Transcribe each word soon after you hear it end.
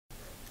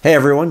Hey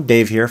everyone,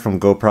 Dave here from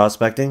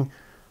GoProspecting.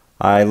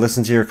 I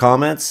listened to your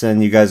comments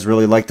and you guys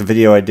really liked the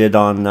video I did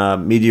on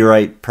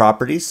Meteorite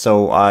Properties,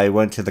 so I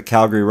went to the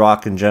Calgary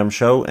Rock and Gem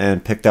Show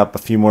and picked up a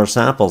few more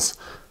samples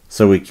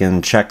so we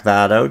can check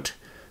that out.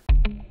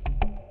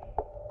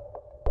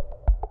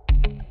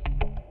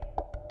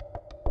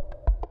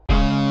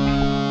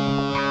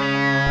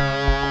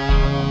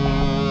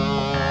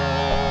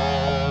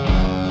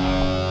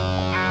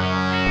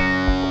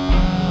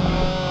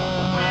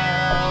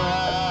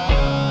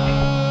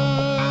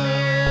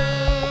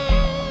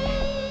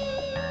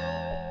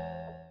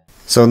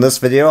 So in this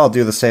video I'll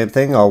do the same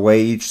thing. I'll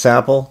weigh each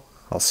sample,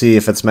 I'll see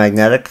if it's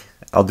magnetic,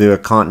 I'll do a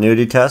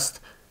continuity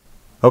test.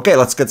 Okay,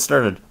 let's get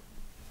started.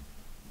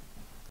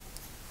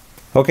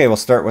 Okay, we'll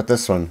start with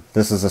this one.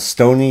 This is a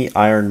stony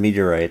iron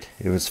meteorite.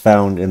 It was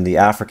found in the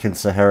African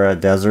Sahara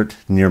Desert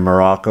near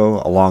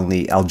Morocco along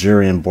the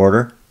Algerian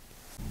border.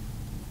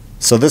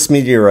 So this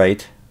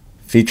meteorite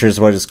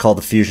features what is called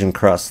a fusion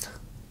crust.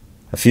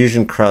 A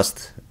fusion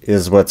crust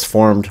is what's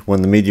formed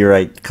when the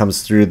meteorite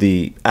comes through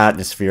the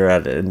atmosphere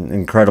at an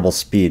incredible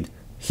speed.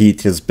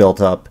 Heat is built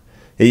up.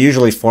 It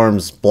usually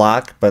forms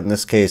black, but in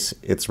this case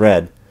it's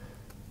red.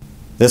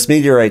 This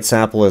meteorite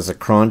sample is a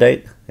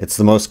chondrite. It's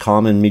the most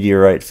common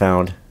meteorite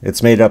found.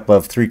 It's made up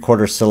of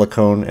 3/4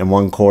 silicone and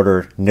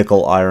 1/4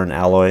 nickel iron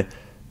alloy.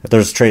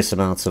 There's trace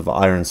amounts of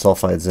iron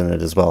sulfides in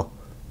it as well.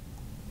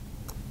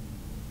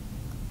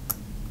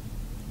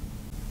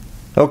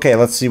 Okay,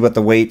 let's see what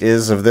the weight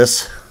is of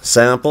this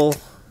sample.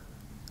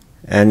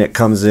 And it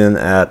comes in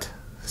at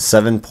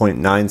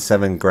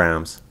 7.97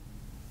 grams.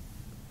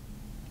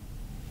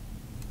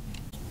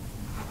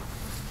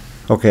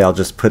 Okay, I'll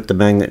just put the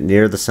magnet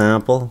near the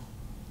sample.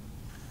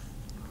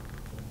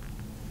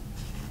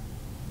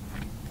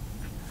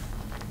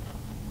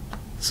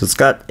 So it's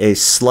got a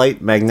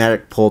slight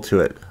magnetic pull to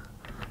it,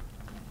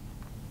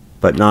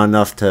 but not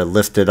enough to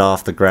lift it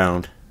off the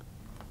ground.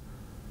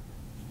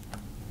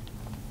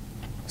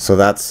 So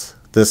that's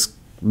this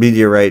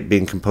meteorite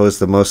being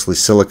composed of mostly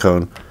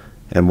silicone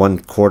and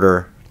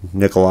 1/4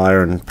 nickel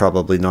iron,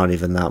 probably not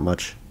even that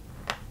much.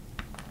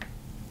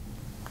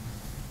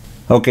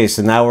 Okay,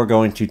 so now we're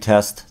going to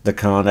test the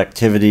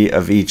conductivity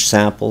of each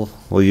sample.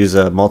 We'll use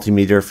a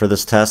multimeter for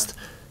this test.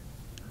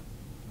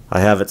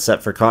 I have it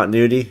set for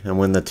continuity, and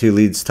when the two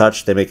leads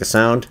touch, they make a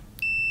sound.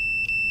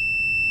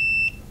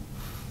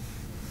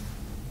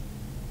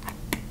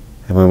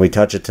 And when we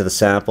touch it to the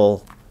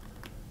sample,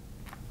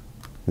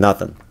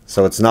 nothing.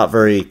 So it's not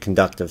very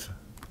conductive.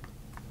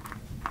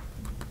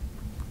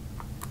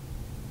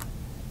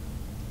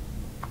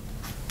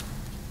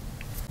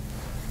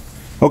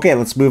 Okay,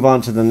 let's move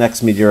on to the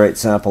next meteorite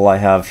sample I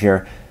have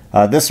here.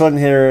 This one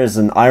here is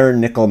an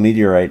iron-nickel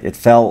meteorite. It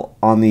fell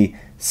on the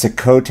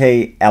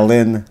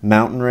Sikhote-Alin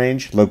mountain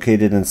range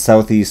located in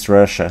southeast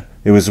Russia.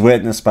 It was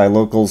witnessed by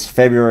locals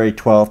February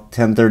 12th,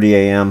 10:30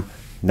 a.m.,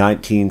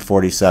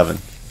 1947.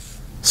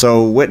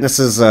 So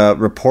witnesses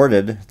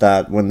reported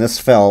that when this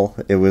fell,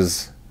 it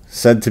was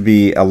said to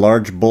be a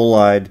large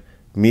bull-eyed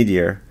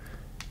meteor,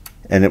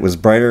 and it was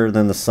brighter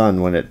than the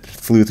sun when it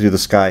flew through the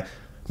sky.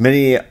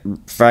 Many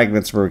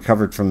fragments were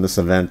recovered from this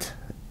event.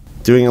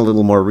 Doing a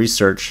little more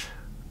research,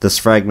 this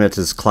fragment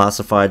is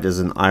classified as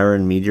an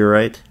iron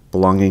meteorite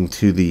belonging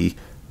to the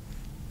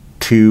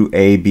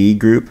 2AB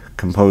group,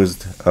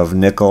 composed of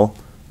nickel,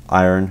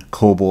 iron,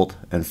 cobalt,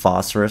 and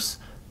phosphorus.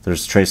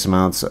 There's trace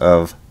amounts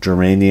of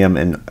germanium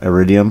and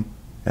iridium,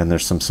 and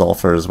there's some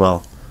sulfur as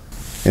well.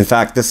 In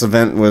fact, this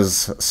event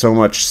was so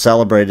much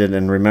celebrated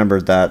and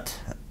remembered that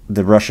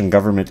the Russian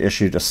government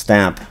issued a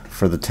stamp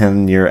for the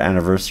 10-year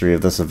anniversary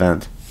of this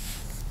event.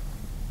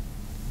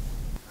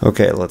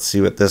 Okay, let's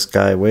see what this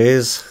guy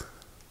weighs.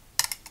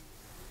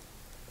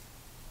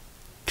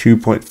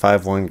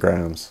 2.51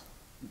 grams.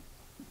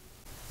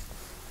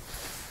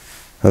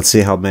 Let's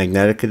see how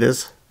magnetic it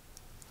is.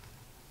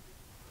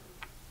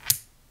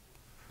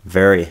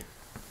 Very.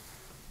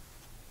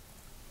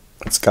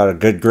 It's got a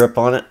good grip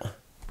on it.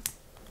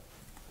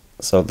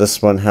 So this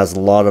one has a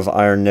lot of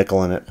iron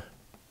nickel in it.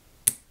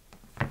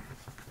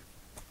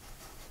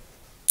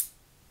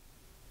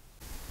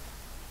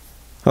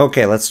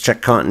 Okay, let's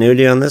check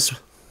continuity on this.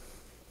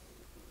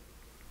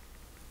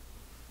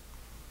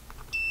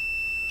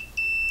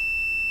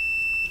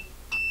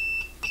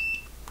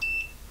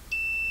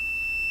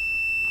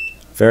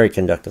 Very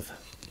conductive.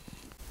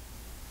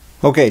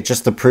 Okay,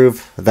 just to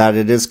prove that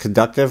it is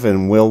conductive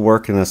and will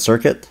work in a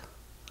circuit,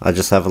 I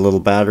just have a little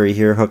battery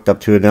here hooked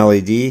up to an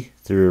LED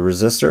through a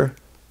resistor,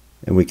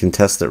 and we can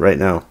test it right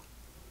now.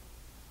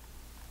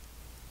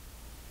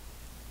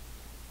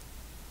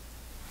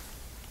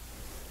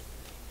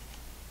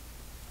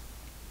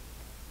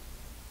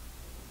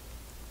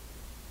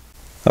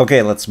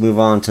 Okay, let's move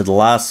on to the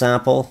last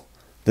sample.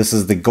 This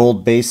is the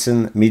Gold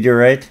Basin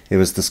meteorite. It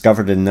was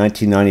discovered in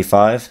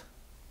 1995.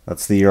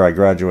 That's the year I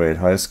graduated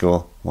high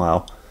school.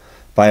 Wow.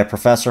 By a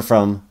professor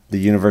from the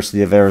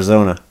University of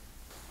Arizona.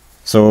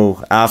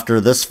 So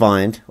after this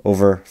find,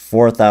 over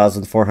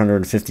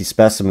 4,450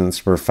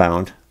 specimens were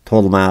found.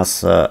 Total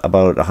mass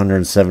about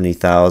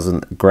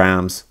 170,000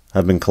 grams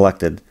have been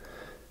collected.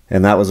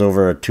 and that was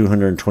over a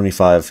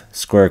 225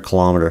 square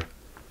kilometer.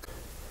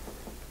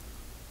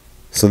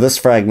 So this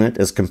fragment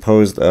is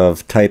composed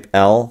of type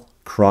L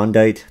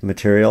chondrite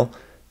material.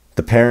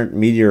 The parent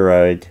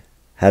meteorite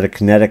had a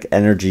kinetic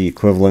energy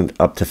equivalent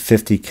up to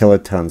 50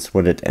 kilotons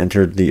when it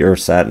entered the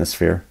Earth's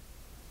atmosphere,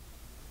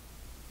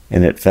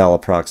 and it fell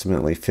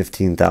approximately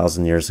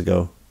 15,000 years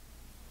ago.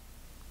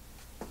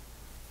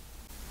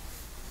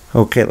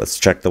 Okay, let's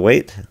check the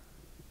weight.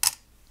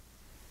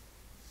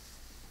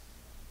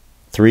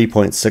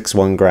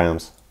 3.61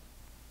 grams.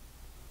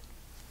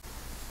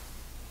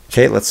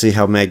 Okay, let's see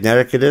how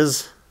magnetic it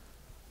is.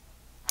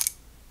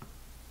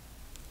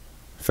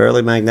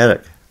 Fairly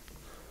magnetic,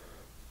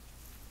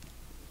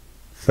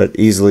 but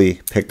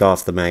easily picked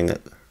off the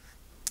magnet.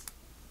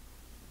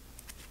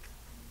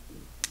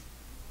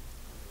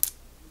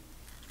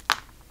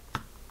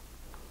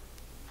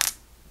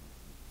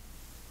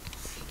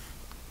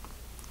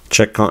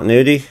 Check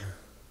continuity.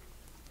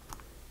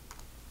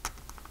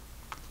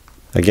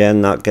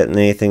 Again, not getting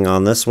anything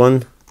on this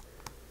one,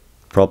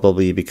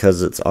 probably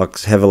because it's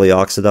heavily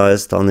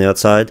oxidized on the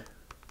outside.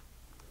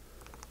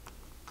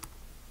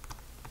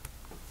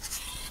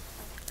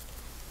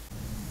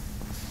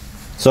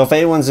 So if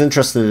anyone's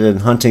interested in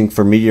hunting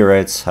for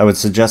meteorites, I would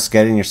suggest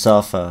getting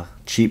yourself a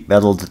cheap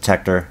metal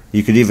detector.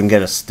 You could even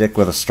get a stick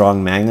with a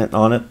strong magnet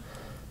on it.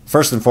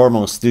 First and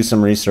foremost, do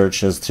some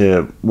research as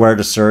to where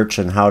to search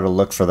and how to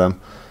look for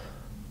them.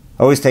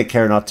 Always take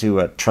care not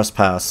to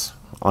trespass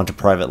onto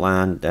private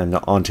land and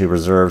onto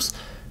reserves,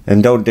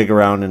 and don't dig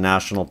around in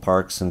national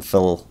parks and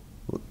fill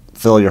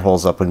your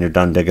holes up when you're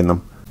done digging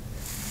them.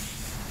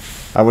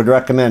 I would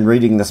recommend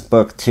reading this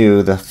book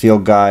too, The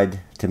Field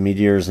Guide to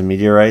Meteors and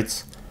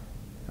Meteorites.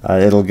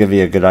 It'll give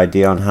you a good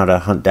idea on how to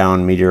hunt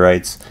down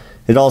meteorites.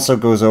 It also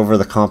goes over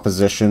the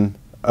composition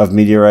of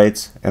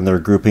meteorites and their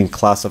grouping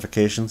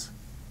classifications.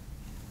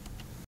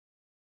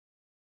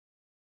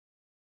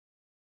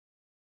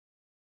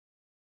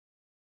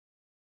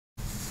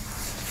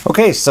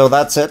 Okay, so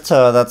that's it.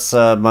 That's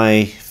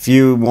my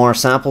few more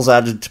samples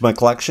added to my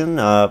collection.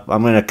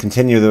 I'm going to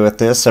continue with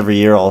this. Every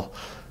year I'll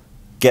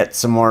get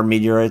some more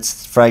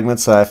meteorites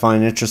fragments that I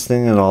find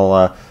interesting, and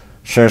I'll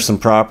share some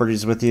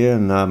properties with you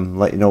and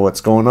let you know what's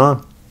going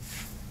on.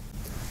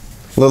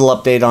 Little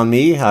update on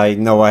me. I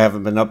know I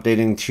haven't been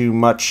updating too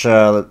much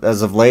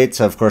as of late.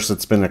 Of course,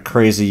 it's been a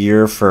crazy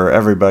year for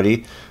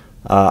everybody.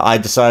 I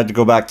decided to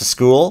go back to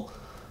school,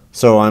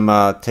 so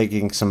I'm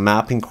taking some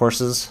mapping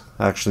courses.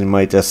 Actually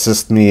might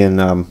assist me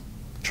in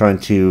trying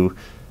to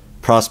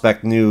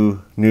prospect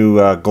new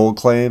gold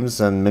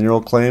claims and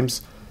mineral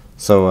claims.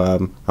 So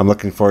I'm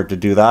looking forward to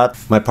do that.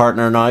 My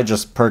partner and I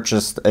just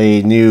purchased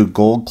a new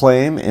gold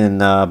claim in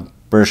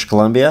British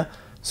Columbia,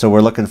 so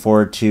we're looking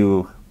forward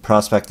to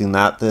prospecting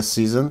that this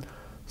season.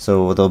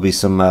 So there'll be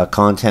some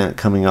content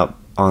coming up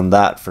on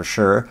that for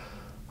sure.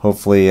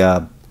 Hopefully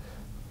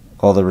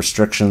all the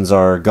restrictions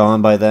are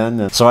gone by then.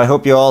 And so I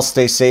hope you all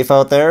stay safe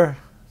out there.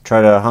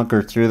 Try to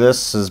hunker through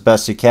this as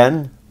best you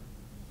can.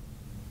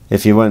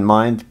 If you wouldn't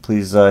mind,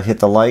 please hit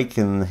the like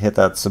and hit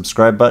that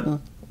subscribe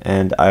button.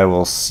 And I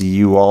will see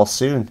you all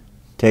soon.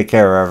 Take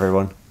care,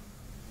 everyone.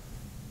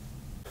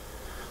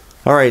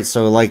 Alright,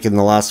 so like in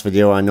the last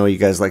video, I know you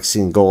guys like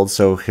seeing gold,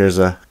 so here's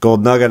a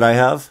gold nugget I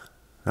have.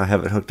 I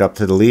have it hooked up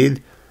to the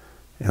lead,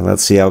 and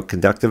let's see how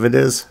conductive it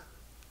is.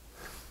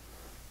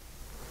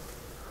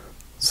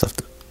 Just have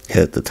to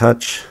hit the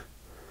touch,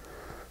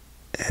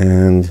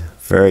 and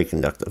very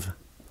conductive.